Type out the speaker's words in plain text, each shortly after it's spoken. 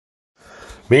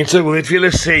Mense, ek wil net vir julle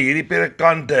sê, hierdie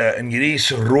predikante en hierdie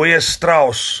rooie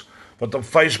straus, wat op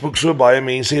Facebook so baie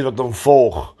mense het wat hom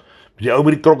volg, die ou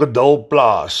by die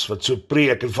krokodilplaas, wat so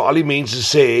preek, en vir al die mense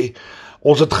sê,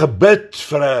 ons het gebid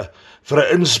vir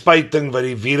 'n inspuiting wat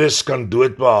die virus kan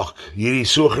doodmaak, hierdie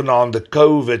sogenaamde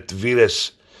COVID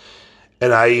virus,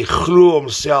 en hy glo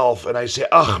homself, en hy sê,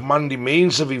 ag man, die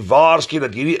mense wie waarsku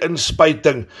dat hierdie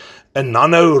inspuiting 'n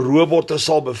nano-robotte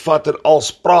sal bevat en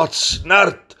als praat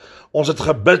snert. Ons het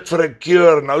gebid vir 'n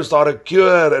cure, nou is daar 'n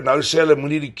cure, en nou sê hulle,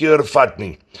 moenie die cure vat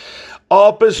nie.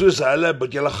 Ape soos hulle,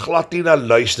 moet julle glad nie na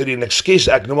luister nie, en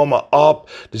ek noem hom 'n aap,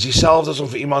 dis dieselfde as om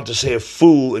vir iemand te sê 'n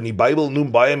fool, en die Bybel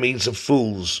noem baie mense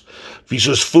fools, wie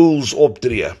soos fools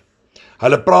optree.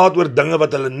 Hulle praat oor dinge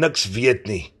wat hulle niks weet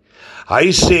nie. Hy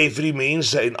sê vir die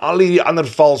mense, en al die ander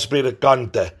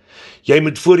valspredikante, jy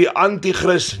moet voor die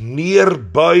antichrist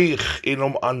neerbuig en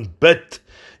hom aanbid,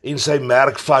 en sy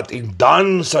merk vat, en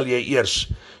dan sal jy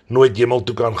eers nooit hemel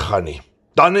toe kan gaan nie.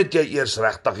 Dan het jy eers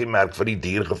regtig die merk van die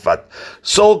dier gevat.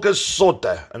 Sulke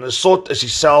sotte, en 'n sot is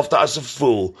dieselfde as 'n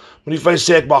fool. Moenie vir my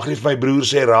sê, ek mag nie vir my broer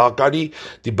sê, raak aan nie.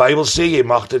 Die Bybel sê, jy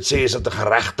mag dit sê, as dit 'n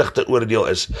geregtigde oordeel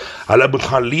is. Hulle moet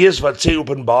gaan lees wat sê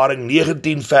Openbaring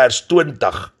 19 vers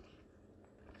 20.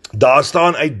 Daar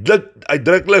staan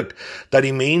uitdruklik dat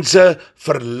die mense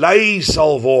verlei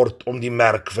sal word om die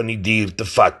merk van die dier te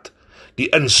vat. Die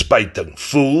inspuiting,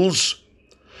 fools.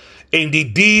 En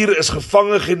die dier is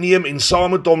gevange geneem en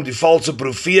saam met hom die valse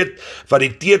profeet wat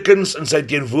die tekens in sy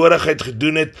teenwoordigheid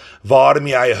gedoen het,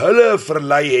 waarmee hy hulle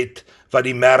verlei het wat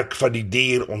die merk van die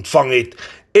dier ontvang het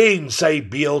en sy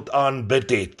beeld aanbid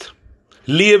het.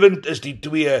 Lewend is die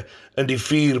twee in die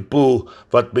vuurpoel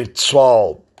wat met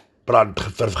swaal brand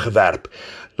gewerp.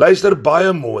 Luister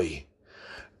baie mooi.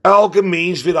 Elke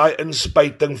mens wie daai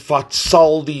inspuiting vat,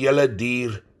 sal die hele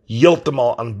dier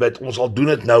heeltemal aanbid. Ons al doen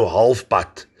dit nou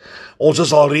halfpad. Ons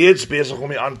is al reeds besig om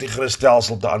die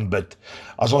antichriststelsel te aanbid.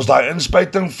 As ons daai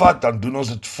inspuiting vat, dan doen ons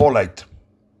dit voluit.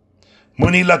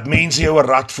 Moenie laat mense jou 'n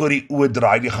rad voor die oë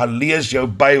draai. Die gaan lees jou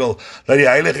Bybel, dat die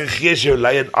Heilige Gees jou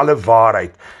lei in alle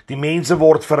waarheid. Die mense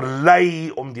word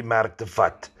verlei om die merk te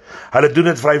vat. Hulle doen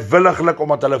dit vrywilliglik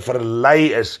omdat hulle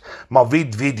verlei is, maar wie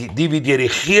deur die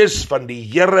Gees van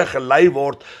die Here gelei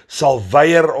word, sal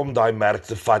weier om daai merk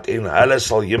te vat en hulle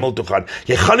sal hemel toe gaan.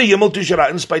 Jy gaan nie hemel toe as jy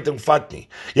daai inspuiting vat nie.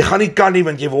 Jy gaan nie kan nie,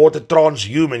 want jy word 'n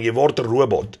transhuman, jy word 'n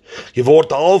robot. Jy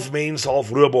word half mens,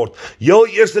 half robot. Heel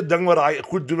eerste ding wat daai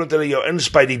goed doen wat hulle jou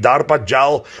inspuit, die DARPA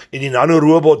gel en die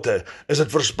nanorobotte, is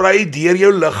dit versprei deur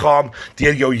jou liggaam,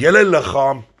 deur jou hele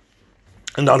liggaam.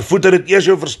 En dan voeder dit eers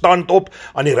jou verstand op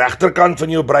aan die regterkant van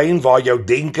jou brein, waar jou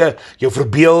denke, jou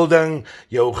verbeelding,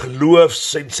 jou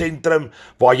geloofssentrum,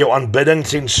 waar jou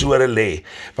aanbiddingssensore lê.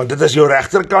 Want dit is jou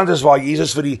regterkant, is waar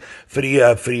Jesus vir die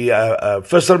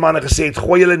vissermanne gesê het,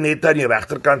 gooi julle nette aan die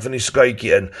regterkant van die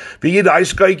skuitjie in. Weet jy, daai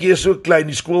skuitjie is so klein,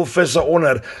 die skoolvisse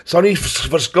onder, sal nie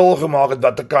verskil gemaak het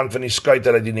watter kant van die skuit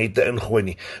hulle die nette ingooi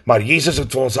nie. Maar Jesus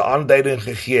het vir ons 'n aanduiding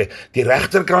gegee, die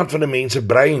regterkant van 'n mens se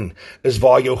brein is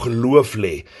waar jou geloof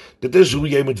lê. Dit is hoe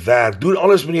jy moet werk. Doen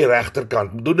alles met die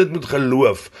regterkant. Doen dit met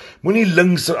geloof. Moenie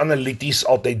links en analities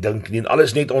altyd dink nie en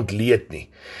alles net ontleed nie.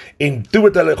 En toe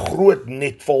het hulle groot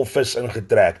net vol vis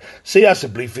ingetrek. Sê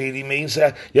asseblief vir die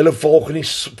mense, julle volg nie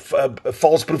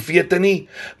vals profete nie.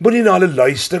 Moenie na hulle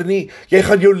luister nie. Jy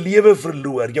gaan jou lewe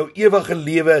verloor, jou ewige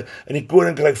lewe in die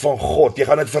koninkryk van God. Jy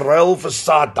gaan dit verruil vir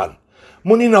Satan.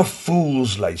 Moenie na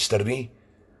fools luister nie.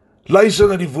 Luister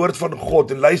na die woord van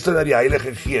God en luister na die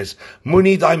Heilige Gees.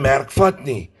 Moenie daai merk vat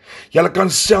nie. Julle kan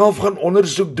self gaan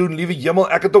ondersoek doen, liewe hemel,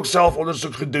 ek het ook self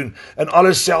ondersoek gedoen en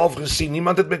alles self gesien.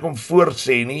 Niemand het my kom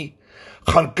voorsê nie.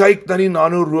 Gaan kyk na die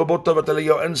nanorobotte wat hulle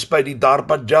jou inspuit, die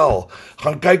DARPA gel.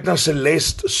 Gaan kyk na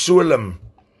Celeste Solum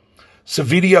se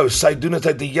video's, sy doen dit, hy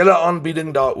het 'n hele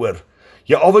aanbieding daaroor.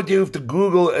 Ja, al wat jy hoef te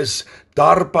Google is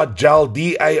DARPA gel,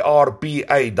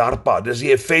 DARPA, DARPA, dis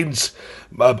die offense,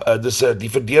 dis die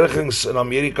verdedigings in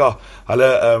Amerika,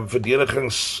 hulle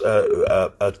verdedigings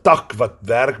tak wat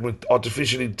werk met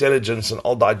artificial intelligence en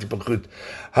al daai tipe goed.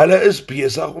 Hulle is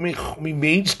besig om die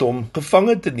mensdom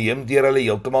gevange te neem deur hulle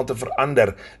heeltemal te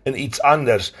verander in iets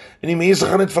anders. En die mense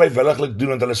gaan dit vrywilliglik doen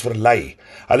want hulle is verlei.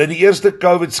 Hulle het die eerste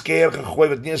COVID scare gegooi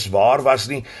wat nie eens waar was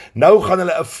nie. Nou gaan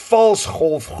hulle 'n vals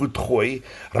golf goed gooi.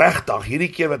 Regtig,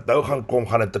 hierdie keer wat nou gaan kom,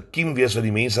 gaan dit 'n kiem wees wat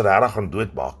die mense regtig gaan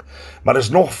doodmaak. Maar dit is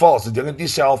nog vals, die ding het nie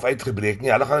self uitgebreek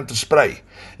nie, hulle gaan dit versprei.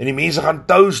 En die mense gaan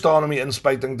tou staan om die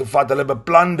inspuiting te vat, hulle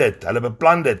beplan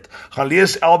dit. Gaan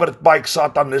lees Albert Pike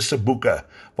Satanis se boeke,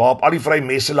 waarop al die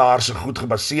vrymesselaars se goed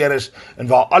gebaseer is, en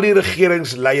waar al die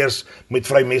regeringsleiers met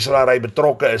vrymesselary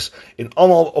betrokke is, en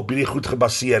almal op hierdie goed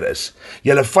gebaseer is.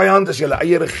 Julle vyand is julle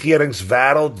eie regerings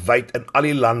wêreldwyd in al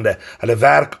die lande. Hulle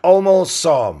werk almal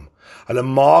saam. Hulle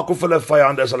maak of hulle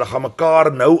vyand is, hulle gaan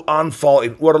mekaar nou aanval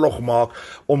en oorlog maak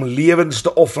om lewens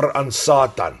te offer aan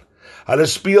Satan. Hulle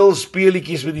speel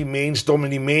speelietjies met die mensdom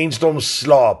en die mensdom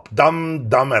slaap.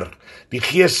 Dammer, die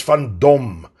gees van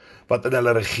dom wat in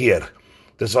hulle regeer.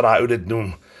 Dis wat daai ou dit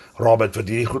noem, Robert, wat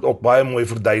hierdie goed ook baie mooi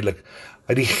verduidelik.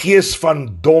 Die gees van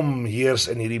dom heers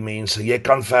in hierdie mense. Jy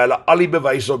kan vir hulle al die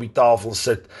bewyse op die tafel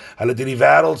sit. Hulle het hierdie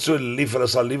wêreld so lief, hulle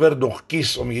sal liewer nog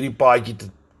kies om hierdie paadjie te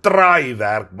traai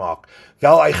werk maak.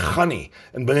 Wel, hy gaan nie.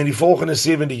 En binne die volgende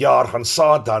 70 jaar gaan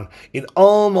Satan en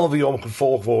almal wie hom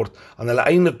gevolg word aan hulle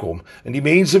einde kom. En die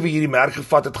mense wie hierdie merk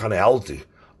gevat het, gaan hel toe.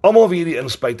 Almal wie hierdie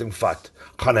inspuiting vat,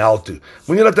 gaan hel toe.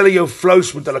 Moenie dat hulle jou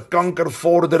flous met hulle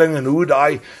kankervordering en hoe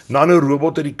daai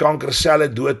nanorobotte die kankerselle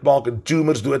doodmaak en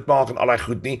tumors doodmaak en al daai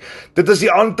goed nie. Dit is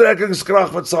die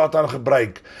aantrekkingskrag wat Satan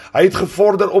gebruik. Hy het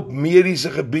gevorder op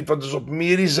mediese gebied, want dit is op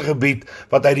mediese gebied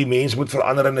wat hy die mens moet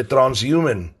verander in 'n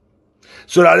transhuman.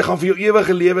 So dat hy gaan vir jou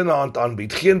ewige lewe in 'n hand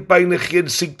aanbied. Geen pyne, geen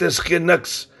siektes, geen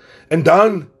niks. En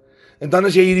dan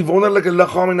as jy hierdie wonderlike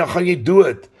liggaam en dan gaan jy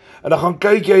dood. En dan gaan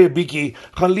kyk jy 'n bietjie,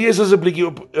 gaan lees asseblief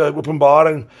op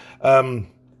Openbaring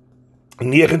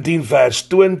 19 vers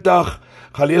 20,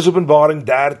 gaan lees Openbaring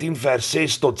 13 vers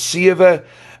 6 tot 7,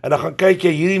 en dan gaan kyk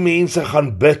jy, hierdie mense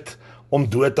gaan bid om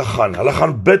dood te gaan. Hulle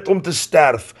gaan bid om te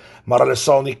sterf, maar hulle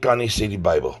sal nie kan nie, sê die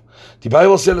Bybel. Die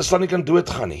Bybel sê hulle sal nie kan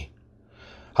doodgaan nie.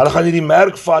 Hulle gaan hierdie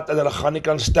merk vat en hulle gaan nie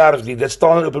kan sterf nie. Dit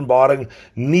staan in Openbaring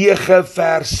 9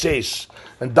 vers 6.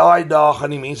 En daai dae gaan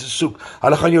die mense soek.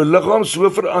 Hulle gaan jou liggaam so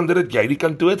verander dat jy nie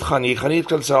kan doodgaan nie. Jy gaan nie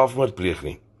kan selfmoord pleeg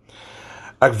nie.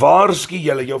 Ek waarsku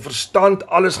julle, jou verstand,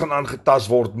 alles gaan aangetast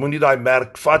word. Moenie daai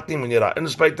merk vat nie, moenie daai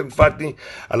inspuiting vat nie.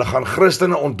 Hulle gaan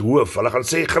Christene onthoof. Hulle gaan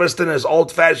sê Christene is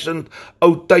old-fashioned,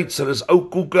 oudtyds, hulle is ou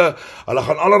koeke. Hulle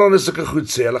gaan allerhande sulke goed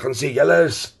sê. Hulle gaan sê julle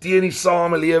is teen die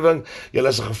samelewing, julle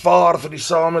is 'n gevaar vir die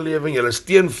samelewing, julle is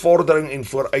teen vordering en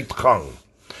vooruitgang.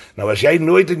 Nou as jy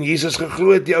nooit in Jesus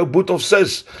geglo het, die ou boet of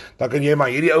sis, dan kan jy maar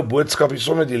hierdie ou boodskap hier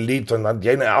sommer delete, want dan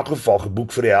jy in elk geval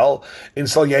geboek vir die hel, en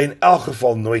sal jy in elk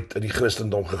geval nooit in die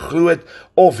Christendom geglo het,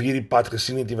 of hierdie pad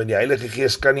gesien het, want die Heilige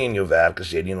Gees kan nie in jou werk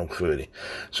as jy nie in hom glo nie.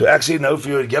 So ek sê nou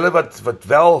vir julle wat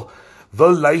wel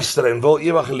wil luister en wil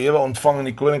ewige lewe ontvang in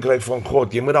die koninkryk van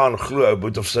God, jy moet daaraan glo, ou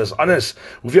boet of sis, anders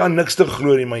hoef jy aan niks te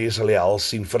glo nie, maar jy sal die hel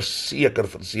sien,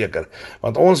 verseker,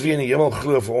 want ons wie in die hemel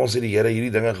glo, vir ons het die Here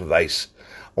hierdie dinge gewys.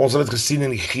 Ons het dit gesien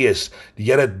in die gees. Die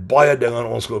Here het baie dinge aan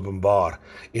ons geopenbaar.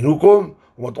 En hoekom?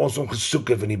 Omdat ons hom gesoek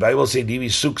het, want die Bybel sê die wie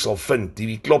soek sal vind, die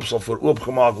wie klop sal voor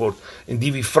oopgemaak word, en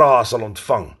die wie vra sal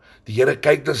ontvang. Die Here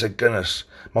kyk na sy kinders,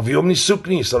 maar wie hom nie soek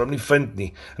nie, sal hom nie vind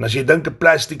nie. En as jy dink 'n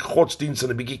plastiek godsdiens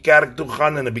en 'n bietjie kerk toe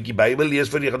gaan en 'n bietjie Bybel lees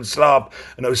voor jy gaan slaap,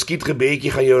 en nou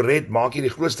skietgebedjie gaan jou red, maak jy die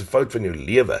grootste fout van jou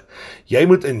lewe. Jy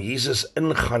moet in Jesus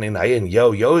ingaan en hy in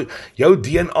jou. Jou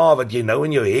DNA wat jy nou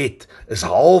in jou het, is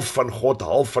half van God,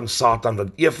 half van Satan,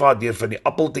 want Eva deur van die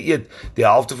appel te eet, die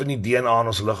helfte van die DNA in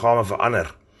ons liggame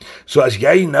verander. So as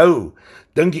jy nou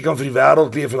dink jy kan vir die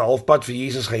wêreld leef en halfpad vir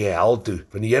Jesus, gaan jy hel toe.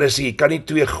 Want die Here sê jy kan nie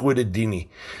twee gode dien nie.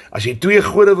 As jy twee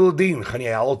gode wil dien, gaan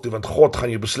jy hel toe, want God gaan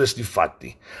jou beslis nie vat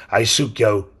nie. Hy soek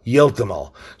jou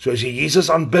heeltemal. So as jy Jesus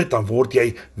aanbid, dan word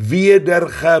jy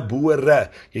wedergebore.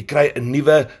 Jy kry 'n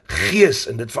nuwe gees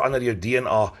en dit verander jou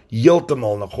DNA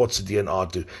heeltemal na God se DNA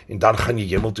toe. En dan gaan jy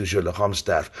hemel toe as jou liggaam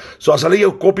sterf. So as hulle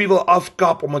jou koppie wil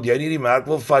afkap omdat jy nie die merk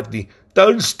wil vat nie,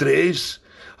 don't stress.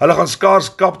 Hulle gaan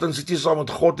skaars kap, dan sit jy saam met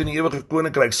God in die ewige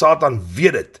koninkryk. Satan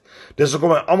weet dit. Dis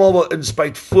hoekom hy almal wil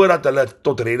inspuit voordat hulle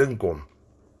tot redding kom.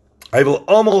 Hy wil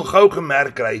almal gou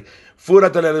gemerk kry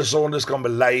voordat hulle hulle sondes kan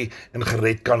bely en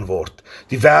gered kan word.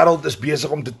 Die wêreld is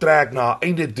besig om te trek na 'n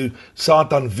einde toe.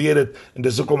 Satan weet dit en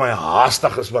dis hoekom hy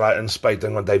haastig is met daai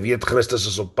inspuiting, want hy weet Christus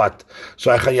is op pad. So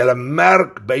hy gaan julle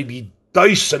merk by die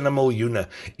duisende miljoene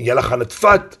en julle gaan dit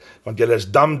vat, want julle is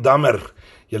dammer.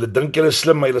 Julle dink julle is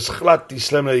slim, maar julle is glad nie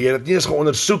slim. Julle het nie eens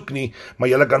geondersoek nie, maar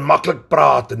julle kan maklik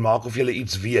praat en maak of julle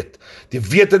iets weet. Die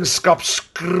wetenskap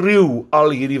skreeu al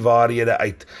hierdie waarhede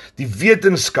uit. Die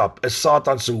wetenskap is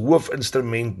Satan se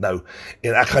hoofinstrument nou.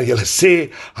 En ek gaan julle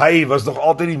sê, hy was nog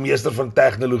altyd die meester van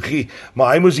tegnologie,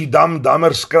 maar hy moes die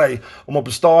dammers kry om op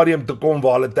 'n stadium te kom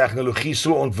waar hulle tegnologie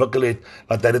so ontwikkel het,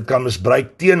 dat hy dit kan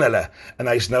misbruik teen hulle. En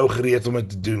hy is nou gereed om dit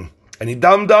te doen. En die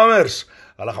dammers,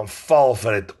 hulle gaan val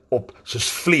vir dit op,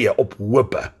 soos vliee, op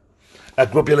hope.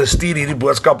 Ek hoop julle stuur hierdie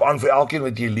boodskap aan vir elkeen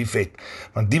wat jy liefhet.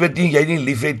 Want die wat jy nie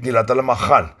liefhet nie, laat hulle maar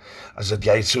gaan. As dit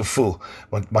jy so voel,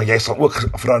 maar jy sal ook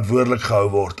verantwoordelik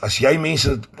gehou word. As jy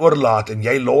mense dit oorlaat en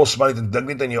jy los maar net en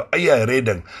dink net aan jou eie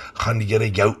redding, gaan die Here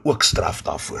jou ook straf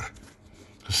daarvoor.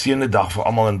 Geseënde dag vir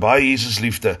almal en baie Jesus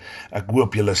liefde. Ek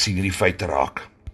hoop julle sien hierdie feite raak.